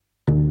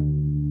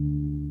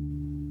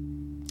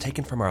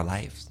taken from our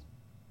lives.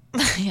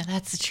 Yeah,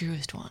 that's the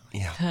truest one.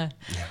 Yeah.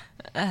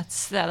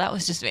 That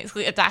was just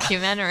basically a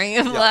documentary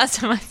of the last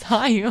time I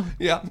saw you.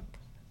 Yeah.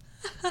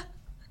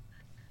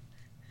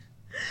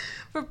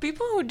 For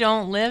people who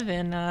don't live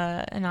in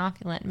an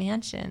opulent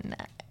mansion,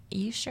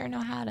 you sure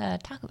know how to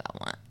talk about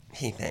one.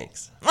 Hey,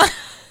 thanks.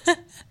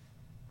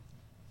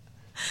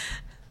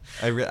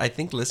 I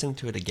think listening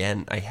to it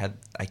again,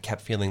 I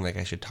kept feeling like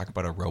I should talk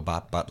about a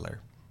robot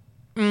butler.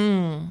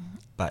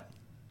 But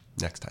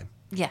next time.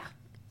 Yeah.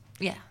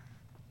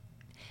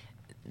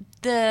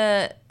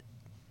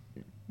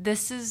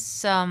 This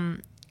is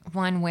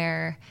one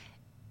where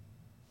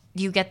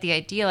you get the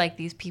idea like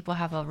these people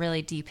have a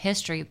really deep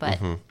history, but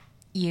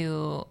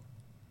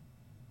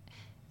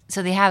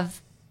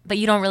but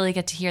you don't really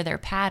get to hear their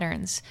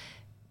patterns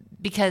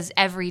because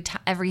every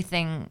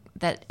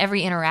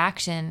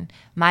interaction,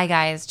 my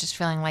guy is just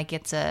feeling like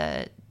it's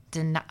a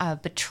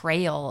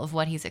betrayal of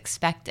what he's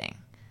expecting.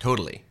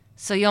 Totally.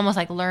 So you almost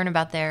like learn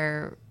about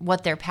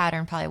what their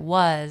pattern probably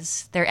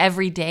was, their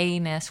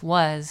everydayness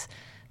was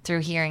through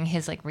hearing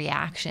his like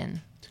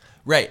reaction.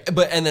 Right.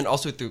 And then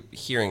also through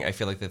hearing, I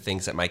feel like the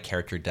things that my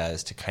character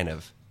does to kind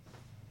of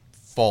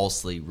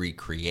falsely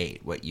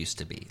recreate what used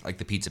to be, like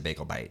the pizza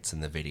bagel bites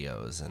and the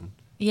videos and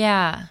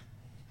yeah.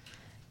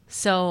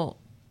 So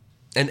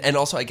and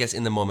also I guess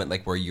in the moment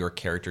like where your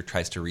character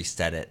tries to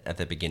reset it at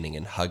the beginning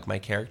and hug my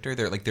character,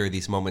 there are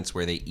these moments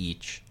where they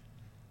each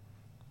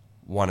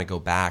want to go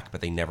back, but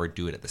they never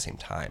do it at the same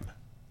time.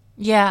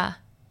 Yeah.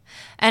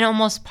 And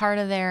almost part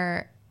of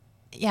their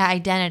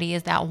identity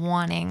is that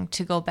wanting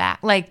to go back.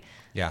 Like,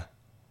 yeah.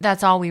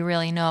 That's all we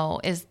really know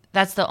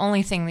that's the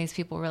only thing these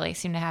people really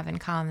seem to have in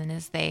common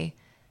is they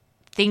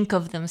think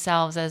of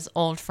themselves as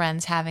old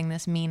friends having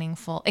this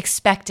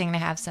expecting to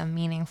have some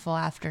meaningful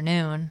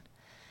afternoon.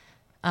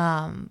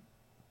 But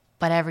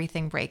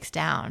everything breaks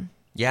down.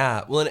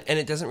 Yeah, well, and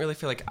it doesn't really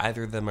feel like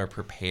either of them are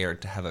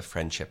prepared to have a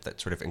friendship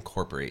that sort of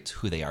incorporates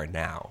who they are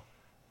now.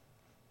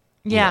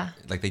 Yeah.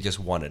 Like they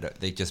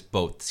just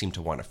both seem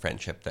to want a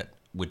friendship that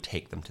would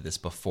take them to this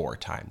before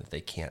time that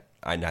they can't,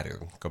 neither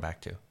of them can go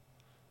back to.